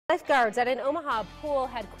Lifeguards at an Omaha pool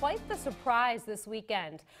had quite the surprise this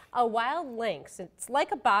weekend. A wild lynx, it's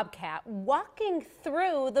like a bobcat, walking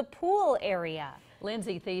through the pool area.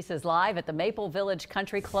 Lindsay Thies is live at the Maple Village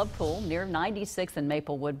Country Club pool near 96th and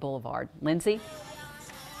Maplewood Boulevard. Lindsay?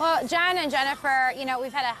 Well, John and Jennifer,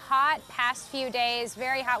 we've had a hot past few days,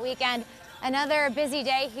 very hot weekend. Another busy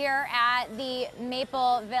day here at the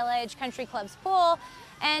Maple Village Country Club's pool.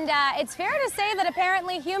 And it's fair to say that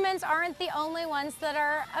apparently humans aren't the only ones that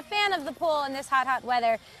are a fan of the pool in this hot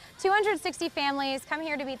weather. 260 families come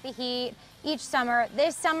here to beat the heat each summer.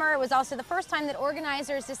 This summer was also the first time that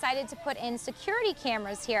organizers decided to put in security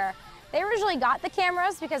cameras here. They originally got the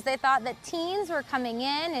cameras because they thought that teens were coming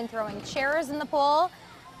in and throwing chairs in the pool.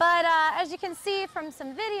 But as you can see from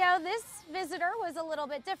some video, this visitor was a little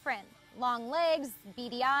bit different. Long legs,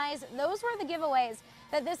 beady eyes, those were the giveaways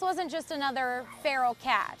that this wasn't just another feral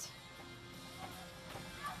cat.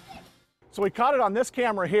 So we caught it on this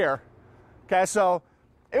camera here. Okay, so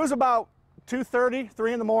it was about 2:30,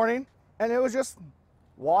 3 in the morning, and it was just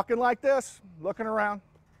walking like this, looking around,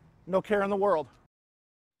 no care in the world.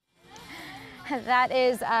 That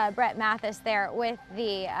is Brett Mathis there with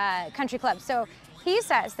the country club. So he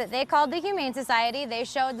says that they called the Humane Society. They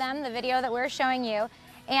showed them the video that we're showing you.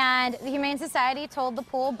 And the Humane Society told the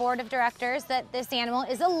pool board of directors that this animal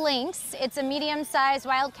is a lynx. It's a medium-sized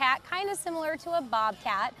wild cat, kind of similar to a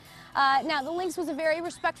bobcat. Now, the lynx was a very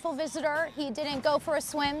respectful visitor. He didn't go for a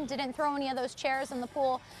swim, didn't throw any of those chairs in the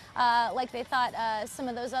pool like they thought some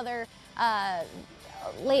of those other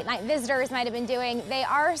late-night visitors might have been doing. They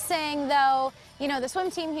are saying, though, the swim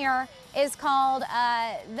team here is called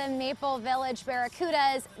the Maple Village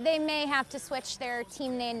Barracudas. They may have to switch their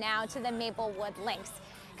team name now to the Maplewood Lynx.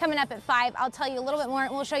 Coming up at 5, I'll tell you a little bit more,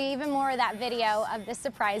 and we'll show you even more of that video of this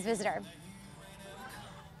surprise visitor.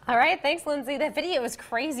 All right, thanks, Lindsay. That video was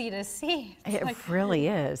crazy to see. It really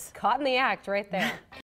is. Caught in the act right there.